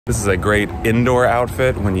This is a great indoor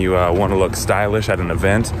outfit when you want to look stylish at an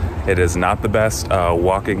event. It is not the best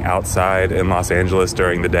walking outside in Los Angeles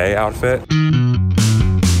during the day outfit.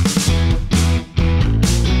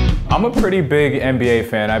 I'm a pretty big NBA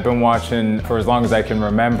fan. I've been watching for as long as I can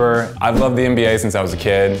remember. I've loved the NBA since I was a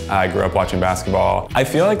kid. I grew up watching basketball. I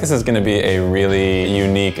feel like this is gonna be a really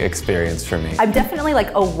unique experience for me. I'm definitely like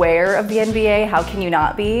aware of the NBA, how can you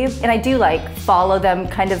not be? And I do like follow them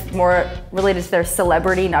kind of more related to their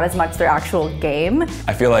celebrity, not as much their actual game.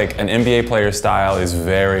 I feel like an NBA player's style is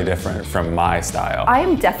very different from my style. I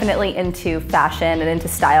am definitely into fashion and into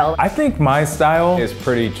style. I think my style is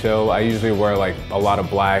pretty chill. I usually wear like a lot of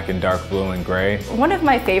black and dark blue and gray. One of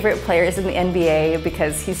my favorite players in the NBA,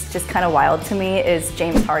 because he's just kind of wild to me, is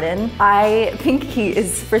James Harden. I think he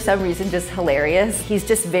is, for some reason, just hilarious. He's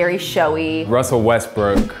just very showy. Russell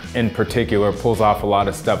Westbrook, in particular, pulls off a lot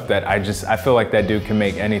of stuff that I feel like that dude can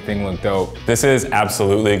make anything look dope. This is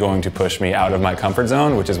absolutely going to push me out of my comfort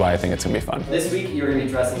zone, which is why I think it's gonna be fun. This week, you're gonna be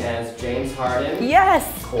dressing as James Harden. Yes!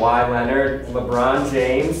 Kawhi Leonard, LeBron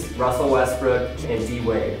James, Russell Westbrook, and D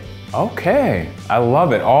Wade. Okay, I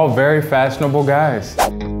love it. All very fashionable guys.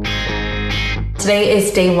 Today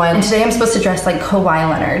is day one, and today I'm supposed to dress like Kawhi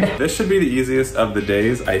Leonard. This should be the easiest of the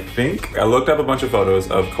days, I think. I looked up a bunch of photos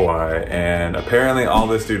of Kawhi, and apparently all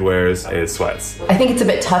this dude wears is sweats. I think it's a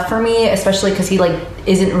bit tough for me, especially because he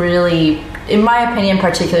isn't really, in my opinion,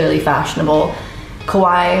 particularly fashionable.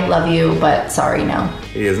 Kawhi, love you, but sorry, no.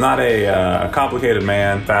 He is not a complicated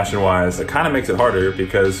man, fashion-wise. It kind of makes it harder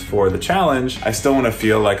because for the challenge, I still want to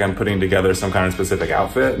feel like I'm putting together some kind of specific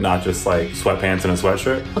outfit, not just like sweatpants and a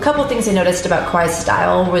sweatshirt. A couple of things I noticed about Kawhi's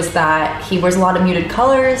style was that he wears a lot of muted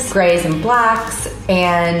colors, grays and blacks,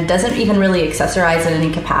 and doesn't even really accessorize in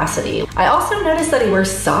any capacity. I also noticed that he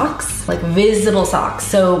wears socks, like visible socks.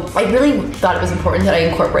 So I really thought it was important that I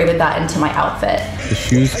incorporated that into my outfit. The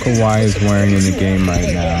shoes Kawhi is wearing in the game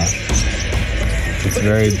right now, it's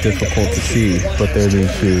very difficult to see, but they're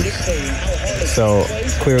these shoes. So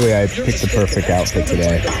clearly I picked the perfect outfit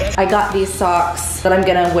today. I got these socks that I'm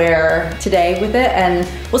gonna wear today with it, and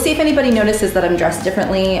we'll see if anybody notices that I'm dressed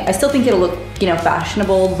differently. I still think it'll look,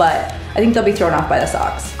 fashionable, but I think they'll be thrown off by the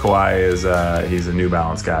socks. Kawhi is, he's a New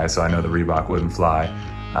Balance guy, so I know the Reebok wouldn't fly.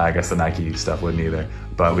 I guess the Nike stuff wouldn't either.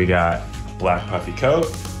 But we got black puffy coat.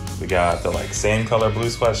 We got the same color blue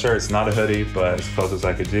sweatshirt. It's not a hoodie, but as close as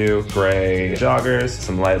I could do. Gray joggers,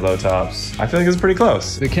 some light low tops. I feel like it's pretty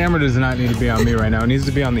close. The camera does not need to be on me right now. It needs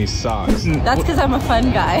to be on these socks. That's because I'm a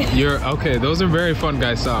fun guy. Okay, those are very fun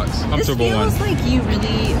guy socks. Comfortable ones. This feels like you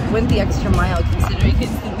really went the extra mile considering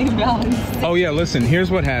it's the New Balance. Oh yeah, listen,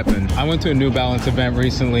 here's what happened. I went to a New Balance event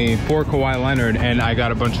recently for Kawhi Leonard and I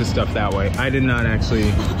got a bunch of stuff that way. I did not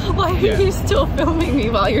actually... Why are you still filming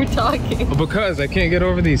me while you're talking? Because I can't get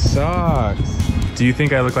over these socks. Do you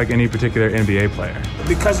think I look like any particular NBA player?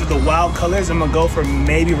 Because of the wild colors, I'm gonna go for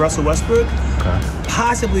maybe Russell Westbrook,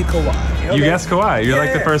 possibly Kawhi. Okay. You guessed Kawhi. You're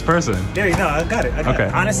like the first person. There you go. I got it. Okay.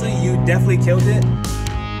 Honestly, you definitely killed it.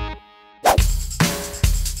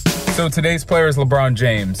 So today's player is LeBron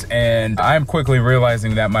James, and I'm quickly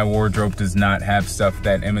realizing that my wardrobe does not have stuff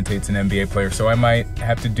that imitates an NBA player, so I might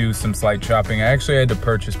have to do some slight shopping. I actually had to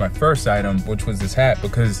purchase my first item, which was this hat,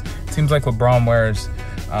 because it seems like LeBron wears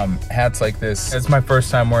hats like this. It's my first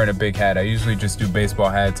time wearing a big hat. I usually just do baseball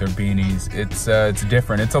hats or beanies. It's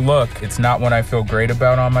different. It's a look. It's not one I feel great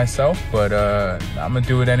about on myself, but I'm gonna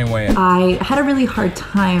do it anyway. I had a really hard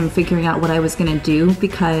time figuring out what I was gonna do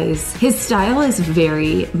because his style is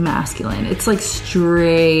very masculine. It's like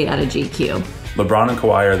straight out of GQ. LeBron and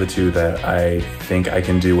Kawhi are the two that I think I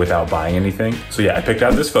can do without buying anything. So yeah, I picked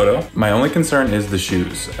out this photo. My only concern is the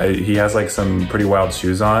shoes. He has some pretty wild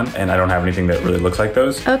shoes on, and I don't have anything that really looks like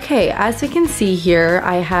those. Okay, as we can see here,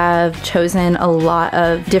 I have chosen a lot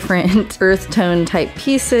of different earth tone type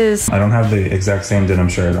pieces. I don't have the exact same denim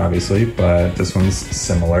shirt, obviously, but this one's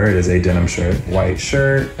similar. It is a denim shirt. White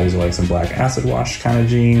shirt. Those are some black acid wash kind of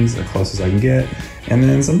jeans, the closest I can get. And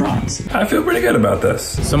then some bronze. I feel pretty good about this.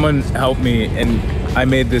 Someone helped me, and I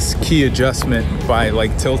made this key adjustment by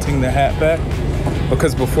tilting the hat back,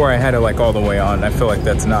 because before I had it all the way on. I feel like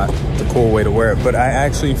that's not the cool way to wear it, but I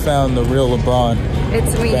actually found the real LeBron.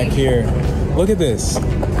 It's me. Back here. Look at this.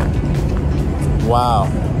 Wow.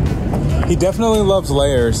 He definitely loves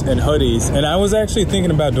layers and hoodies, and I was actually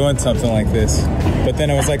thinking about doing something like this, but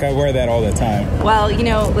then I was like, I wear that all the time. Well,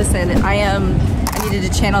 listen, I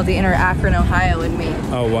needed to channel the inner Akron, Ohio in me.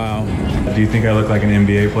 Oh, wow. Do you think I look like an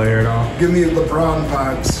NBA player at all? Give me LeBron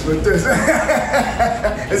vibes with this.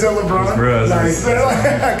 Is that LeBron? Nice.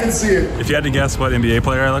 I can see it. If you had to guess what NBA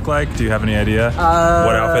player I look like, do you have any idea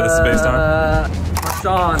what outfit this is based on?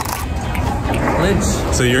 Sean. Lynch.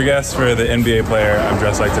 So your guess for the NBA player I'm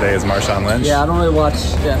dressed like today is Marshawn Lynch? Yeah, I don't really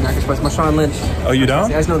watch American sports. Marshawn Lynch. Oh, you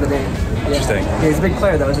don't? I just know the name. Interesting. Yeah, he's a big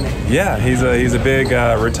player though, isn't he? Yeah, he's a big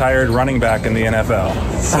retired running back in the NFL.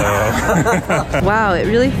 So. Wow, it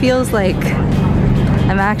really feels like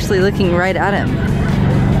I'm actually looking right at him.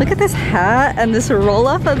 Look at this hat and this roll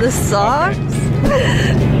up of the socks.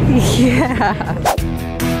 Yeah.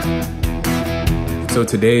 So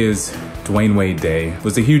today is Dwayne Wade Day.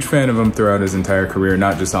 Was a huge fan of him throughout his entire career,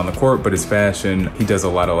 not just on the court, but his fashion. He does a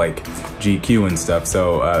lot of like GQ and stuff,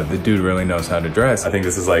 so the dude really knows how to dress. I think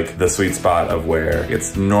this is like the sweet spot of where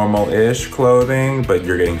it's normal-ish clothing, but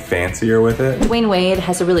you're getting fancier with it. Dwayne Wade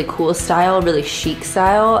has a really cool style, really chic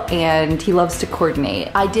style, and he loves to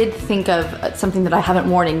coordinate. I did think of something that I haven't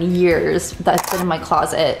worn in years that's been in my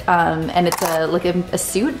closet, and it's like a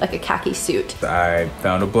suit, like a khaki suit. I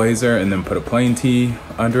found a blazer and then put a plain tee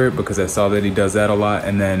under it because I saw that he does that a lot.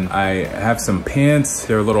 And then I have some pants.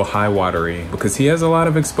 They're a little high watery because he has a lot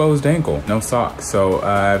of exposed ankle, no socks. So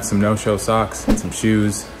I have some no-show socks and some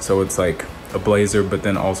shoes. So it's like a blazer, but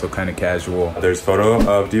then also kind of casual. There's a photo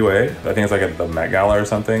of D-Wade. I think it's like at the Met Gala or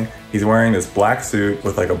something. He's wearing this black suit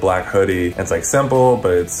with like a black hoodie. It's like simple,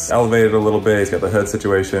 but it's elevated a little bit. He's got the hood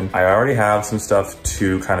situation. I already have some stuff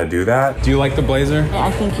to kind of do that. Do you like the blazer? Yeah,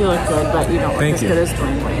 I think you look good, but you don't look as good as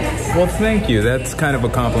Dwayne Wade. Well, thank you. That's kind of a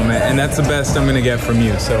compliment, and that's the best I'm gonna get from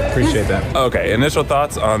you, so appreciate that. Okay, initial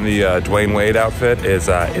thoughts on the Dwayne Wade outfit is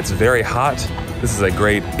it's very hot. This is a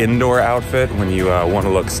great indoor outfit when you want to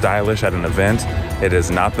look stylish at an event. It is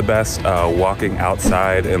not the best walking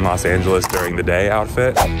outside in Los Angeles during the day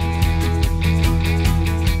outfit.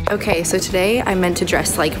 Okay, so today I meant to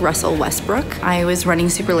dress like Russell Westbrook. I was running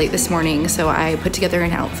super late this morning, so I put together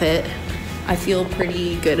an outfit. I feel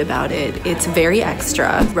pretty good about it. It's very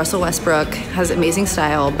extra. Russell Westbrook has amazing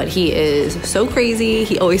style, but he is so crazy.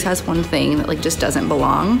 He always has one thing that like just doesn't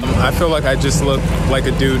belong. I feel like I just look like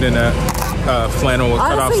a dude in a flannel with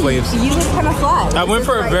cut-off sleeves. You look kind of fly. I went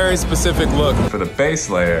for a very specific look. For the base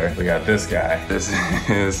layer, we got this guy. This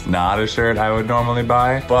is not a shirt I would normally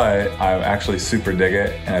buy, but I actually super dig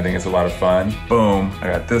it, and I think it's a lot of fun. Boom, I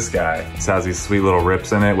got this guy. This has these sweet little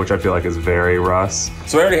rips in it, which I feel like is very Russ.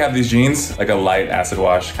 So I already have these jeans, like a light acid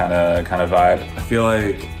wash kind of vibe. I feel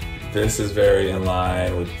like this is very in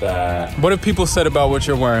line with that. What have people said about what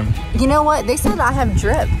you're wearing? You know what? They said I have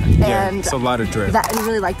drip. Yeah, and it's a lot of drip. That, they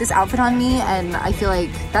really like this outfit on me, and I feel like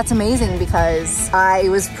that's amazing because I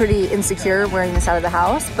was pretty insecure wearing this out of the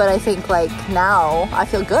house, but I think like now I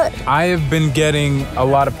feel good. I have been getting a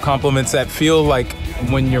lot of compliments that feel like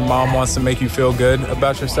when your mom wants to make you feel good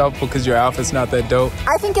about yourself because your outfit's not that dope.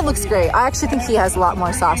 I think it looks great. I actually think he has a lot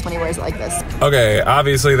more sauce when he wears it like this. Okay,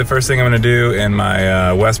 obviously the first thing I'm gonna do in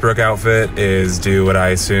my Westbrook outfit is do what I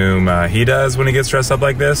assume he does when he gets dressed up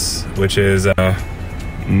like this, which is go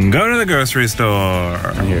to the grocery store.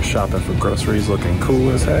 I'm here shopping for groceries, looking cool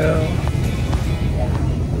as hell.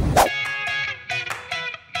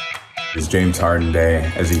 It's James Harden Day.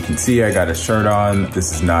 As you can see, I got a shirt on.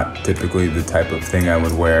 This is not typically the type of thing I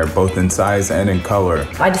would wear, both in size and in color.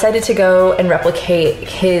 I decided to go and replicate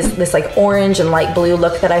this like orange and light blue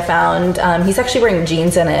look that I found. He's actually wearing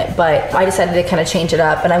jeans in it, but I decided to kind of change it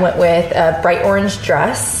up, and I went with a bright orange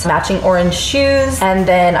dress, matching orange shoes, and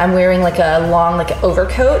then I'm wearing like a long like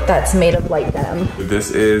overcoat that's made of light denim.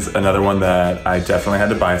 This is another one that I definitely had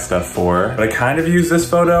to buy stuff for, but I kind of use this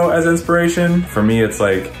photo as inspiration. For me, it's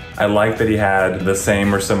like, I like that he had the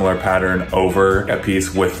same or similar pattern over a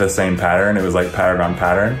piece with the same pattern. It was like pattern on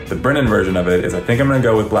pattern. The Brennan version of it is, I think I'm gonna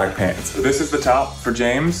go with black pants. So this is the top for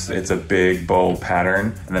James. It's a big, bold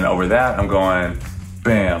pattern. And then over that, I'm going,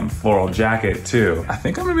 bam, floral jacket too. I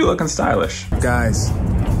think I'm gonna be looking stylish. Guys,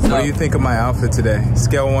 what do you think of my outfit today?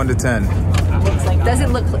 Scale of 1 to 10.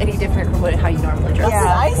 Doesn't look any different from how you normally dress.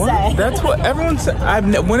 Yeah, I say. That's what everyone said.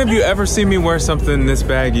 When have you ever seen me wear something this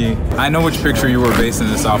baggy? I know which picture you were basing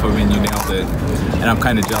this off of, and you nailed it. And I'm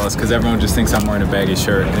kind of jealous because everyone just thinks I'm wearing a baggy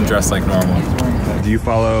shirt and dressed like normal. Do you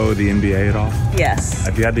follow the NBA at all? Yes.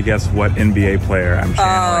 If you had to guess what NBA player I'm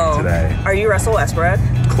channeling today. Are you Russell Westbrook?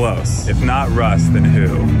 Close. If not Russ, then who?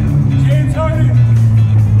 James Harden.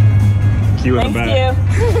 Cue in the back.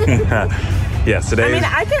 Thank you. Yes, today. I mean,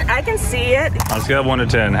 I can see it. On a scale of 1 to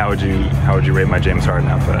 10, how would you rate my James Harden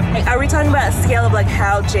outfit? Are we talking about a scale of like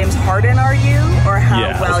how James Harden are you, or how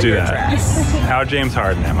well you're dressed? How James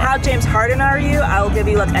Harden am I? How James Harden are you? I'll give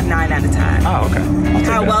you like a 9 out of 10. Oh, okay.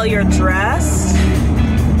 How well you're dressed?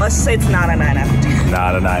 Let's say it's not a 9 out of 10.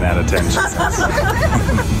 Not a 9 out of 10.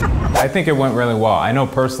 I think it went really well. I know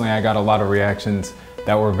personally I got a lot of reactions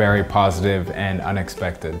that were very positive and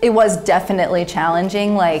unexpected? It was definitely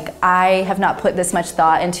challenging. Like, I have not put this much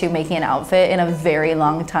thought into making an outfit in a very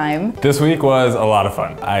long time. This week was a lot of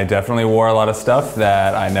fun. I definitely wore a lot of stuff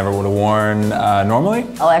that I never would have worn normally.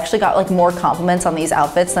 I actually got like more compliments on these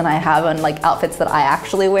outfits than I have on like outfits that I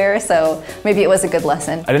actually wear, so maybe it was a good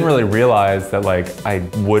lesson. I didn't really realize that like I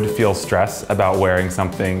would feel stress about wearing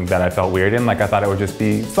something that I felt weird in. Like I thought it would just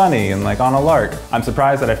be funny and like on a lark. I'm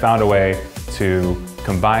surprised that I found a way to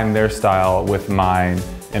combine their style with mine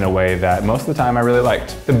in a way that most of the time I really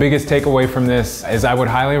liked. The biggest takeaway from this is I would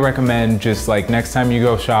highly recommend just like next time you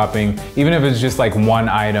go shopping, even if it's just like one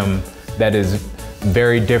item that is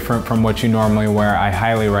very different from what you normally wear, I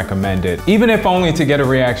highly recommend it. Even if only to get a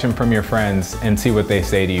reaction from your friends and see what they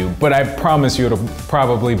say to you. But I promise you it'll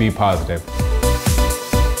probably be positive.